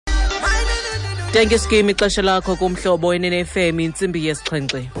Thank you skimi ixesha lakho kumhlobo NNFM intsimbi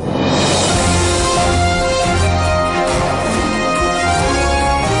yesixhenxe.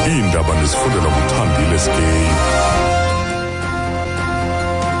 Iindaba nezifundela kuthambile skimi.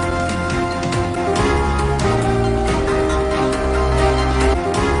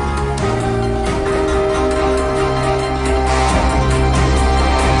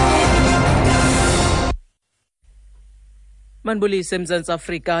 Manbulise eMzantsi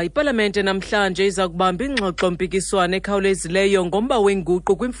Afrika, iPalamente namhlanje iza kubamba ingxoxo mpikiswano ekhawulezileyo ngomba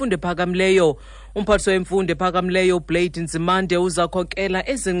wenguqu kwimfundo ephakamileyo. Umphathiswa wemfundo ephakamileyo Blade Nzimande uzakhokela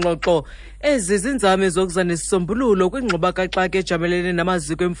ezingxoxo ezizinzame zokuza nesisombululo kwingxubakaxaka ejamelene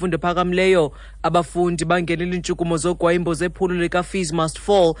namaziko emfundo ephakamileyo. Abafundi bangenela intshukumo zogwayimbo zephulo lika-Fees Must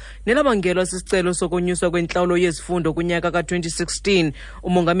Fall nelabangelwa sisicelo sokonyuswa kwentlawulo yezifundo kunyaka ka-2016.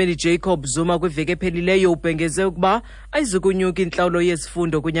 Umongameli Jacob Zuma kwiveki ephelileyo ubhengeze ukuba ayizikunyuka intlawulo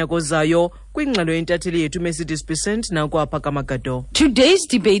yezifundo kunyaka ozayo kwingxelo yentatheli yethu Mercedes% nakwapha kaMagado. Today's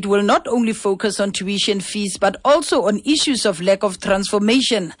debate will not only focus on tuition fees but also on issues of lack of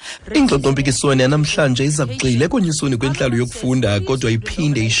transformation. Ingxoxo mpikiswano namhlanje iza kugxila ekonyusweni kwentlalo yokufunda kodwa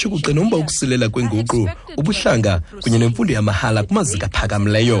iphinde ishukuxe nomba ukusilela kwenguqu, ubuhlanga kunye nemfundo yamahala kumaziko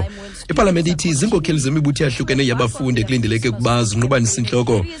aphakamileyo. iPalamente ithi izinkokheli zemibutho yahlukeneyo yabafundi ekulindeleke ukuba zinqubanisa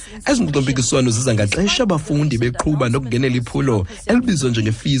intloko. Ezi ngxoxo mpikiswano ziza ngaxesha abafundi beqhuba nokungenela iphulo elibizwa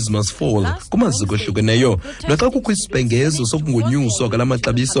njenge-Fees Must Fall kumaziko ehlukeneyo, naxa kukho isibhengezo sokungonyuswa kala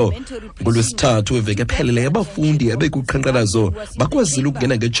maxabiso. NgoLwesithathu weveki epheleleyo abafundi abekuqhankqalazo bakwazile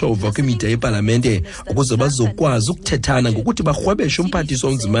ukungena ngetshova kwimida yePalamente ukuze bazokwazi ukuthethana ngokuthi barhwebeshe umphathiswa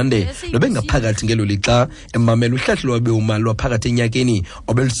uNzimande nobengaphakathi ngelo lixa emamela uhlahlo lwabewumali lwaphakathi enyakeni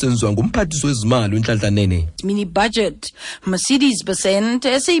obelusenziwa ngumphathiswa wezimali uNhlanhla Mini budget.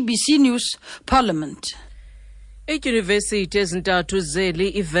 Mercedes%, SABC News, Parliament. Idyunivesithi ezintathu zeli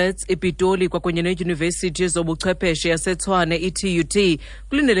iVets ePitoli kwakunye nedyunivesithi yezobuchwepheshe yaseTshwane iTUT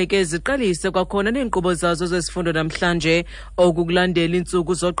kulindeleke ziqalise kwakhona neenkqubo zazo zezifundo namhlanje okukulandela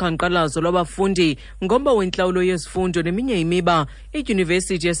iintsuku zoqhankqalazo lwabafundi ngomba wentlawulo yezifundo neminye imiba.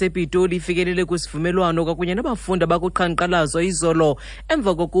 Idyunivesithi yasePitoli ifikelele kwisivumelwano kwakunye nabafundi abakuqhankqalazo izolo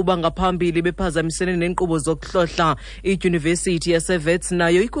emva kokuba ngaphambili bephazamisene neenkqubo zokuhlohla. Idyunivesithi yaseVets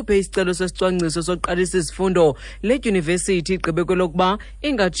nayo ikhuphe isicelo sesicwangciso sokuqalisa izifundo. Le dyunivesithi igqibe kwelokuba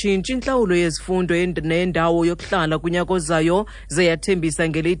ingatshintshi intlawulo yezifundo nendawo yokuhlala kunyaka ozayo, ze yathembisa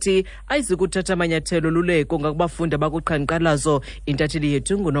ngelithi ayizikuthatha amanyathelo luleko ngakubafundi abakuqhankqalazo. Intatheli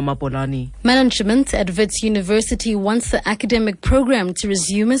yethu nguNomapolani. Management at Wits University wants the academic program to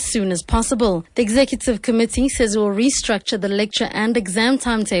resume as soon as possible. The executive committee says it will restructure the lecture and exam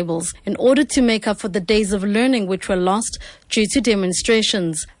timetables in order to make up for the days of learning which were lost due to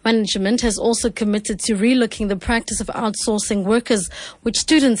demonstrations. Management has also committed to relooking the practice of outsourcing workers, which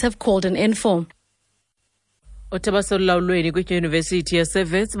students have called an end for. Othabasolawulweni kwidyunivesithi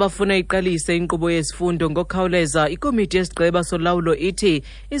yaseVets bafuna iqalise inkqubo yezifundo ngokukhawuleza. Ikomiti yesigqeba solawulo ithi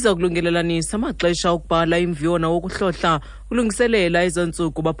iza kulungelelanisa amaxesha okubhala imviwo wokuhlohla kulungiselela ezo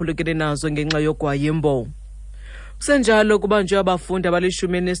ntsuku baphulukene nazo ngenxa yogwayimbo. Kusenjalo kubanjwe abafundi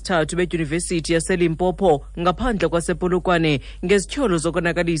abali-13 bedyunivesithi yaseLimpopo ngaphandle kwasePolokwane ngezityholo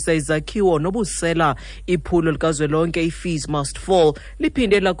zokonakalisa izakhiwo nobusela. Iphulo likazwelonke iFees Must Fall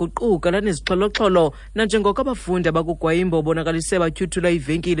liphinde laguquka lanezixholo-xholo nanjengoko abafundi abakugwayimbo bonakalise batyhuthula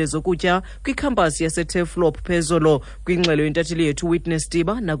iivenkile zokutya kwikhampasi yaseTurfloop phezolo. Kwingxelo yentatheli yethu Witness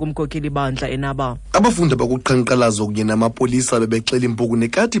Tiba nakumkhokheli bandla enaba. Abafundi abakuqhankqalazo kunye namapolisa bebexela impuku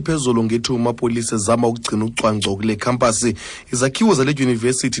nekati phezolo ngethu amapolisa ezama ukugcina ucwangco kule campus. Izakhiwo zale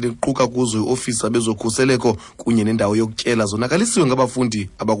dyunivesithi liquka kuzo iofisi abezokhuseleko kunye nendawo yokutyela zonakalisiwe ngabafundi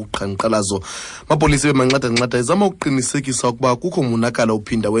abakuqhankqalazo. Amapolisa bemanxada-nxada ezama ukuqinisekisa ukuba kukho monakalo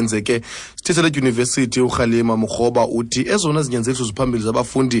uphinda wenzeke. Sithethe ledyunivesithi uRhalima Mukhoba uthi ezona zinyanzeliso ziphambili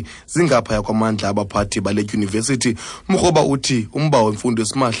zabafundi zingaphaya kwamandla abaphathi bale dyunivesithi. Mukhoba uthi umba wemfundo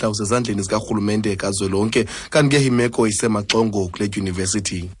esimahla usezandleni zikarhulumente kazwelonke kanti ke imeko isemaxongo kule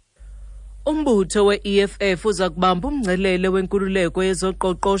dyunivesithi. Umbutho we-EFF uza kubamba umngcelele wenkululeko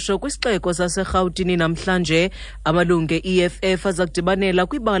yezoqoqosho kwisixeko saseRhawutini namhlanje. Amalungu e-EFF aza kudibanela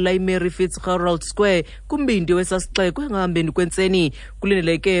kwibala iMary Fitzgerald Square kumbindi wesasixeko engahambeni kwentseni.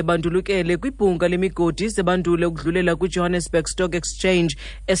 Kulindeleke bandulukele kwibhunga lemigodi zebandule ukudlulela kwiJohannesburg Stock Exchange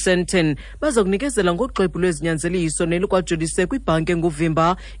eSandton. Baza kunikezela ngoxwebhu lwezinyanzeliso nelikwajolise kwibhanki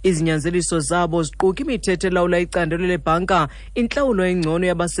enguvimba. Izinyanzeliso zabo ziquka imithetho elawula icandelo lebhanka, intlawulo engcono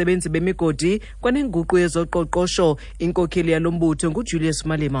yabasebenzi bemigodi kwanenguqu yezoqoqosho. Inkokheli yalombutho nguJulius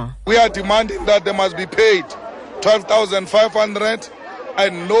Malema. We are demanding that they must be paid 12,500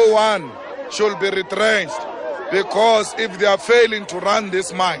 and no one should be retrenched. because if they are failing to run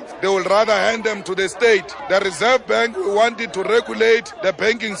this mine, they will rather hand them to the state. The Reserve Bank wanted to regulate the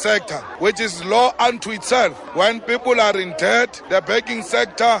banking sector, which is law unto itself. When people are in debt, the banking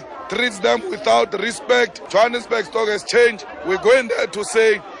sector treats them without respect. Johannesburg Stock Exchange, we're going there to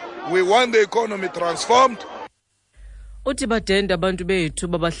say we want the economy transformed. Uthi badenda abantu bethu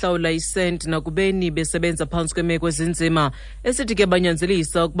babahlawula isent nakubeni besebenza phantsi kwemeko ezinzima esithi ke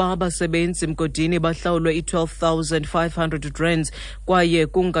banyanzelisa ukuba abasebenzi mgodini bahlawulwe i-12,500 rands kwaye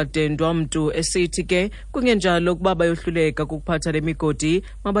kungadendwa mntu esithi ke kungenjalo ukuba bayohluleka kukuphatha le migodi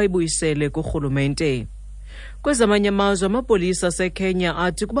mabayibuyisele kurhulumente. Kwezamanye amazwe amapolisa aseKenya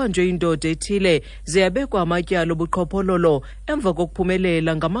athi kubanjwe indoda ethile ziyabekwa amatyala obuqhophololo emva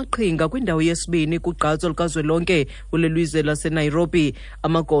kokuphumelela ngamaqhinga kwindawo yesibini kugqatso lukazwelonke ulelizwe laseNairobi.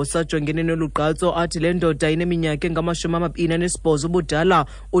 Amagosa ajongene nolu gqatso athi le ndoda ineminyaka engama-28 ubudala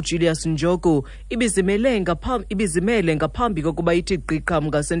uJulius Njoku ibizimele ngaphambi kokuba ithi gqiqam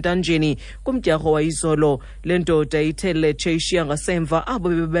ngasentanjeni kumdyarho wayizolo. Le ndoda ithe letshe ishiya ngasemva abo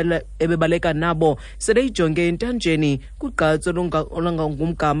bebaleka nabo sele ijonge entanjeni kugqatso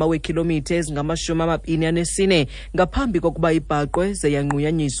olungangumgama weekhilomitha ezingama-24 ngaphambi kokuba ibhaqwe ze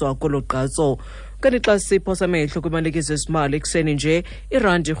yanqunyanyiswa kolo gqatso. Kanti xa siphosa amehlo kwiimalekiso esimali ekuseni nje,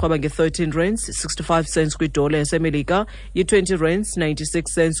 irandi irhwaba nge-13 rands 65 cents kwidola yasemelika, yi-20 rands 96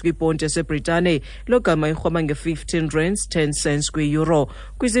 cents kwiponti yasebritane, logama irhwaba nge-15 rands 10 cents kwi-euro.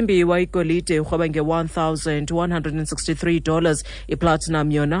 Kwizimbiwa igolide irhwaba nge-$1,163,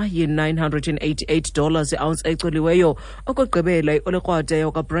 iplatinum yona yi-$988 i-ounce ecoliweyo. Okugqibela iolekrwada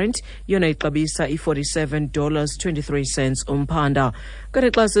yakwaBrent yona ixabisa i-$47.23 umphanda.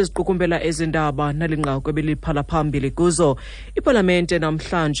 Kanti xa siziqukumbela ezindaba nalinqaku ebeliphalphambili kuzo, iPalamente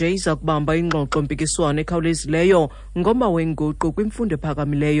namhlanje iza kubamba ingxoxo mpikiswano ekhawulezileyo ngomba wenguqu kwimfundo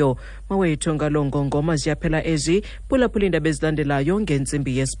ephakamileyo. Mawethu ngalongo ngoma ziyaphela ezi phulaphula indaba ezilandelayo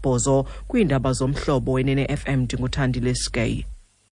ngentsimbi yesibhozo kwiindaba zomhlobo wenene FM ndinguthandile Skay.